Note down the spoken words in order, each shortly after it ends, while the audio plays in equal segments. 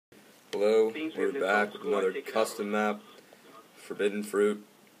Hello, we're back with another custom map, Forbidden Fruit,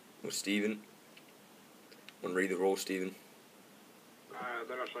 with Steven. Want to read the rules, Steven?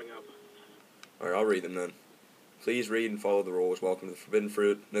 They're not showing up. Alright, I'll read them then. Please read and follow the rules. Welcome to the Forbidden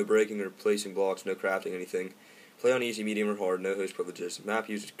Fruit. No breaking or placing blocks, no crafting anything. Play on easy, medium, or hard, no host privileges. Map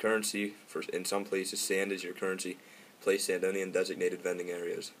uses currency. In some places, sand is your currency. Place sand only in designated vending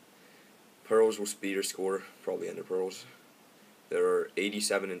areas. Pearls will speed your score, probably ender pearls. There are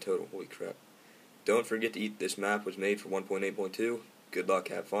 87 in total. Holy crap. Don't forget to eat. This map was made for 1.8.2. Good luck,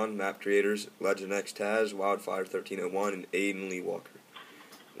 have fun. Map creators, Legend X Taz, Wildfire 1301, and Aiden Lee Walker.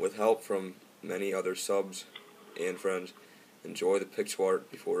 With help from many other subs and friends, enjoy the pixel art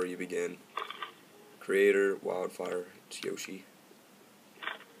before you begin. Creator, Wildfire, it's Yoshi.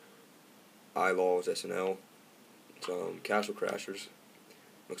 iLaws, SNL. It's Castle Crashers.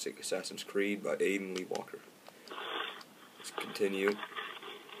 Looks like Assassin's Creed by Aiden Lee Walker. Let's continue.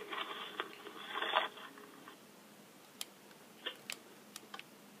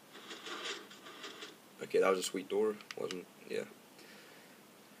 Okay, that was a sweet door, wasn't? Yeah.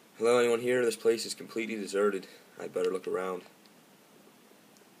 Hello, anyone here? This place is completely deserted. I'd better look around.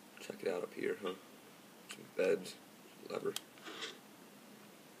 Check it out up here, huh? Some beds, lever.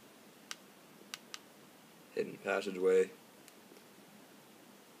 Hidden passageway.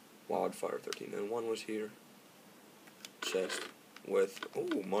 Wildfire 1301 was here. Chest with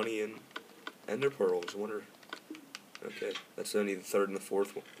money and ender pearls. I wonder. Okay, that's only the third and the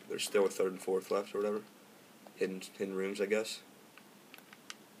fourth one. There's still a third and fourth left or whatever. Hidden rooms, I guess.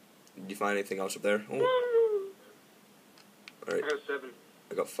 Did you find anything else up there? Oh. Alright. I got 7.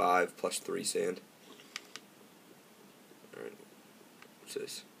 I got 5 plus 3 sand. Alright. What's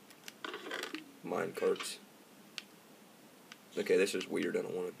this? Mine carts. Okay, this is weird. I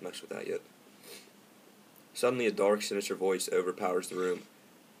don't want to mess with that yet. Suddenly a dark, sinister voice overpowers the room.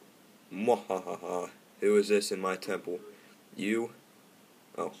 Mwahaha. Who is this in my temple? You?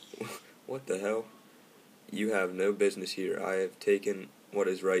 Oh, what the hell? You have no business here. I have taken what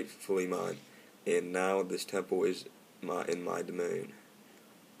is rightfully mine, and now this temple is in my domain.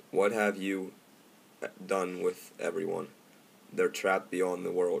 What have you done with everyone? They're trapped beyond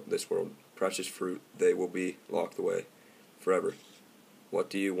this world. Precious fruit, they will be locked away forever. What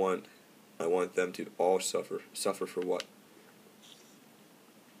do you want? I want them to all suffer. Suffer for what?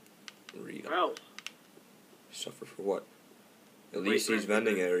 Read. Well. Suffer for what? At least these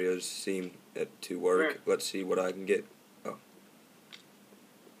vending areas seem to work. Where? Let's see what I can get. Oh.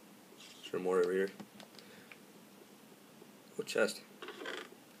 Is there more over here? Oh, chest.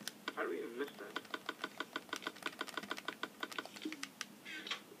 How do we even miss that?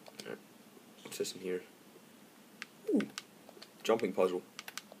 Right. What's this in here? Ooh. Jumping puzzle.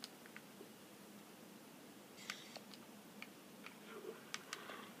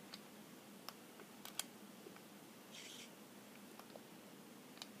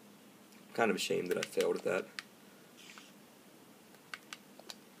 Kind of ashamed that I failed at that.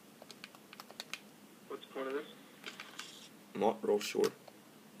 What's the point of this? I'm not real sure.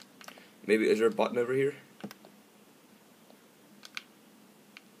 Maybe, is there a button over here?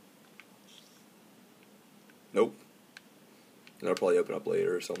 Nope. That'll probably open up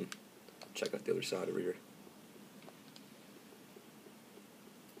later or something. Check out the other side over here.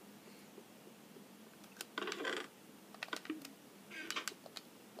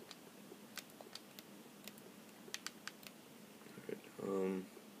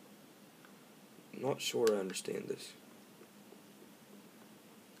 Not sure I understand this.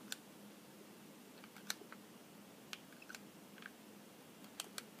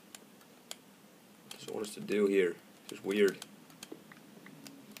 What does it want us to do here? This is weird.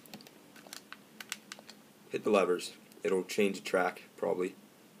 Hit the levers. It'll change the track, probably.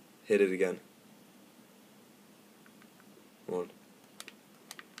 Hit it again. Come on.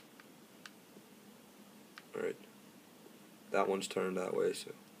 Alright. That one's turned that way,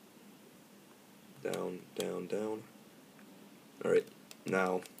 so. Down, down, down. Alright,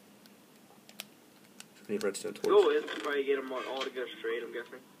 now. Is there any redstone torches? Oh, it's probably get them all to go straight, I'm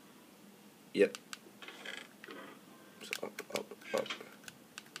guessing. Yep. So up, up, up.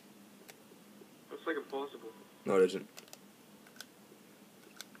 Looks like impossible. No, it isn't.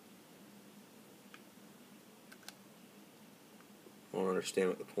 I don't understand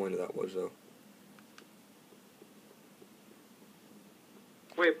what the point of that was, though.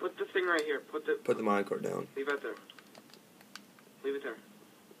 Wait, put the thing right here. Put the minecart down. Leave it there. Leave it there.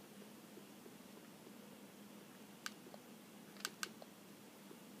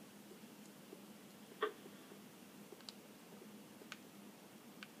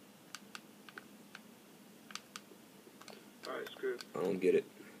 Alright, screw. I don't get it.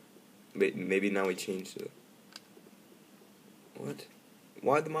 Maybe now we changed it. What?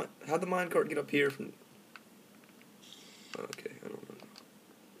 How'd the minecart get up here from... Okay, I don't know.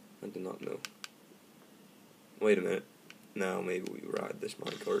 I did not know. Wait a minute. Now maybe we ride this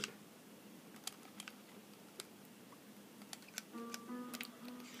minecart.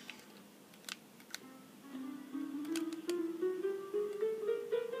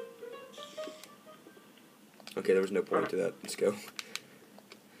 Okay, there was no point to that. Let's go.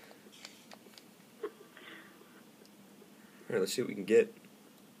 Alright, let's see what we can get.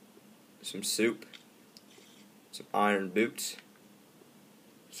 Some soup. Some iron boots.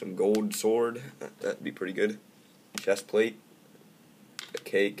 Some gold sword. That'd be pretty good. Chest plate. A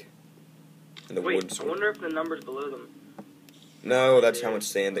cake. And a wood sword. I wonder if the number's below them. No, that's how much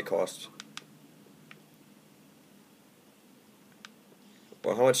sand it costs.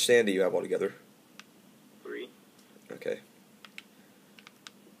 Well, how much sand do you have altogether? 3. Okay.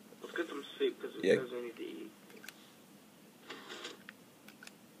 Let's get some soup because we need to eat.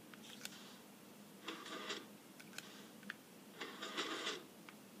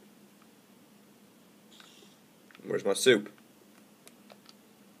 Where's my soup?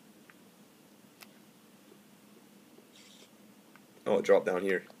 Oh, it dropped down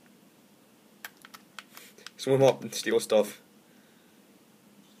here. Swim up and steal stuff.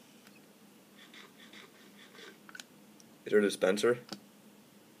 Is there a dispenser?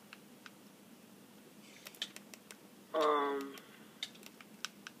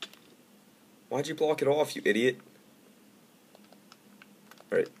 Why'd you block it off, you idiot?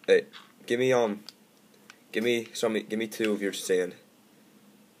 Alright, hey, give me 2 of your sand.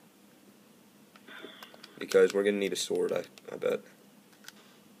 Because we're gonna need a sword, I bet.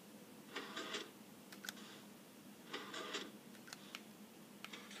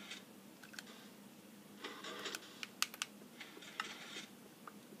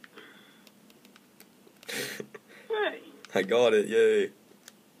 Hey. I got it, yay.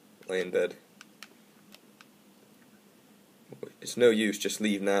 Lay in bed. It's no use, just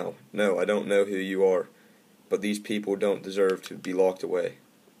leave now. No, I don't know who you are, but these people don't deserve to be locked away.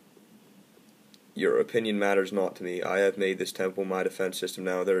 Your opinion matters not to me. I have made this temple my defense system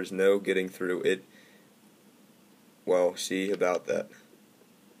now. There is no getting through it. Well, see about that.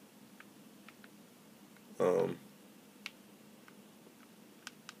 Oh.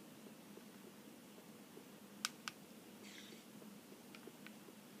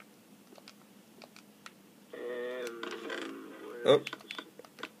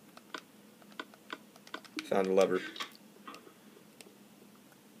 Found a lever.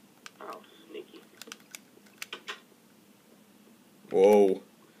 Oh, sneaky. Whoa.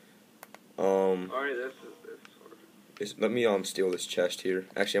 Alright, this is Let me steal this chest here.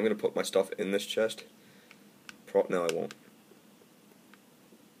 Actually, I'm gonna put my stuff in this chest. No, I won't.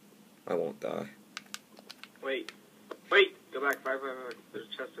 I won't die. Wait. Go back. Back. There's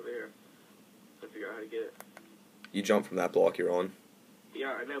a chest over here. Let's figure out how to get it. You jump from that block you're on.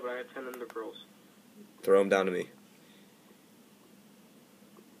 Yeah, I know, but I have 10 ender pearls. Throw them down to me.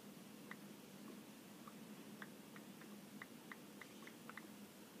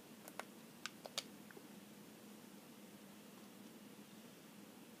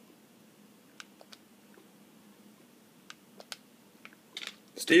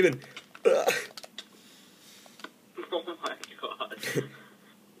 Steven! Oh my god.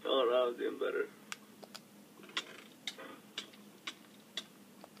 Oh, that was even better.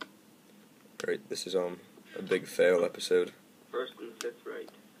 Alright, this is a big fail episode. First and 5th right.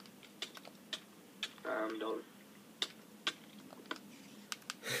 I'm done.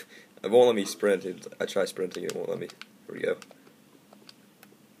 It won't let me sprint. I try sprinting, it won't let me. Here we go.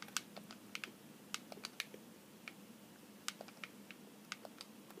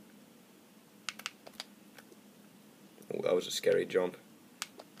 Oh, that was a scary jump.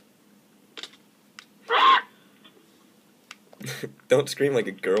 Don't scream like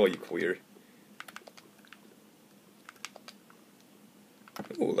a girl, you queer.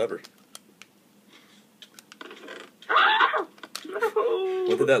 Oh, lever. No!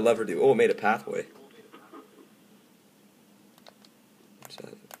 What did that lever do? Oh, it made a pathway. What's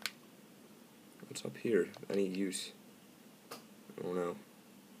that? What's up here? Any use? I don't know.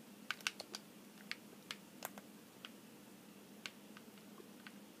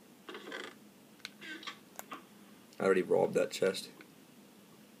 I already robbed that chest.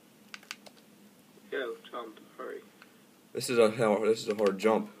 Go, jump, hurry. This is a hard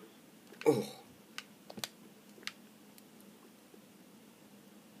jump. Oh.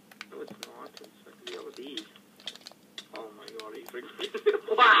 No, it's not. It's like the other these. Oh my god, he's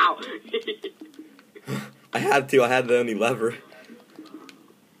freaking. Wow! I had to. I had the only lever.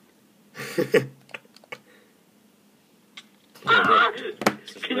 Ah!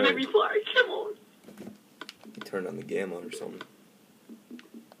 This is Can you make me fly? Come on. You turned on the game on or something.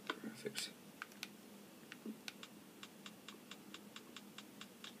 Graphics.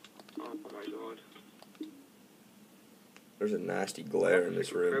 Oh my god. There's a nasty glare in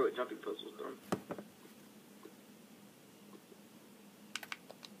this room. With jumping puzzles done.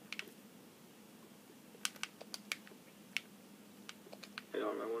 I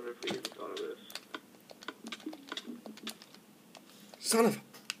wonder if we even thought of this. Son of a...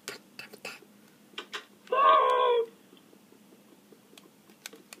 Oh!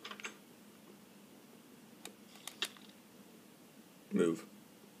 Move.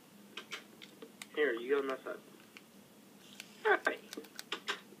 Here, you gotta mess up. Hey.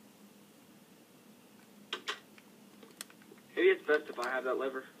 Maybe it's best if I have that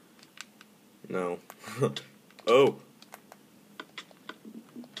lever. No. Oh.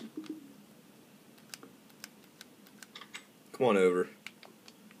 Come on over.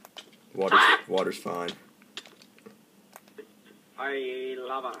 Water's fine.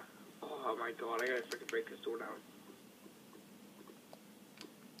 Lava. Oh my god, I gotta freaking break this door down.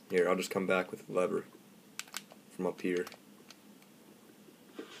 Here, I'll just come back with the lever from up here.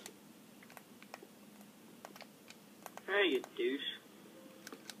 Hey, you douche.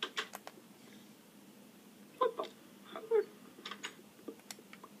 What the fuck?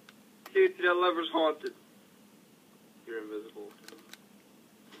 Dude, that lever's haunted. You're invisible.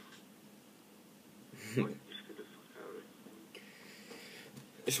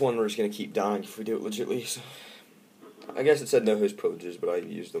 This one we're just gonna keep dying if we do it legitly. So. I guess it said no host privileges, but I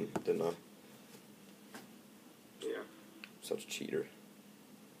used them, didn't I? Yeah. Such a cheater.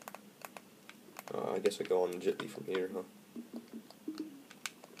 I guess I go on legitly from here, huh?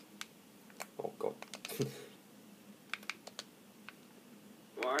 Oh god.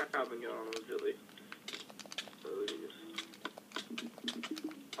 Well, I haven't gone on legitly.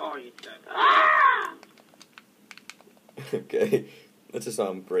 Oh, you dead. Ah! Okay. Let's just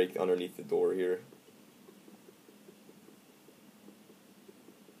break underneath the door here.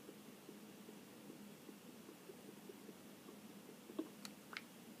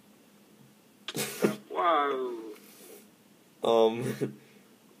 Wow.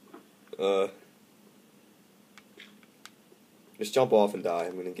 Just jump off and die.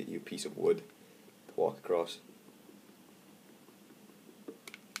 I'm gonna get you a piece of wood to walk across.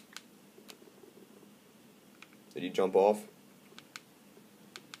 Did you jump off?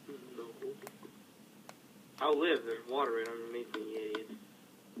 No. I'll live. There's water right underneath me, you idiot.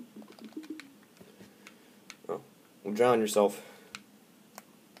 Oh. Well, drown yourself.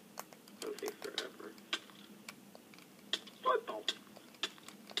 It'll take forever. What the?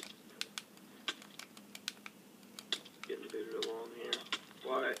 Getting bigger along here.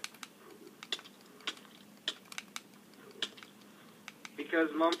 Why? Because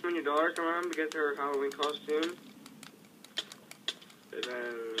Mom and your daughter come around to get her Halloween costume. And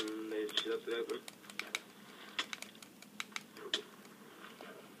then she left it open.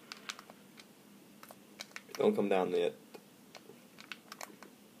 Don't come down yet.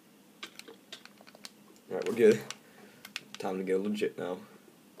 Alright, we're good. Time to go legit now.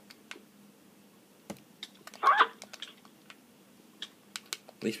 At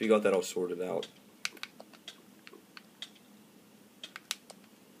least we got that all sorted out.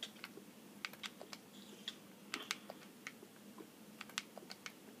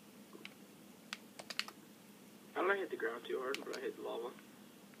 How did I hit the ground too hard, but I hit the lava?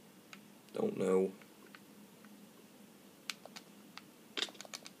 Don't know.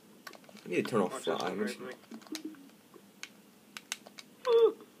 I need to turn off Watch this one, flying. right,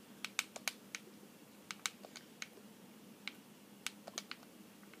 Ooh.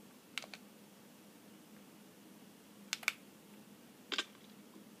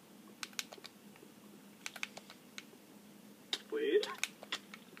 Wait.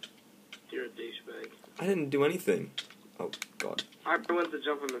 You're a douchebag. I didn't do anything. Oh, God. I went to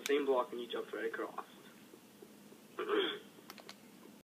jump on the same block and you jumped right across.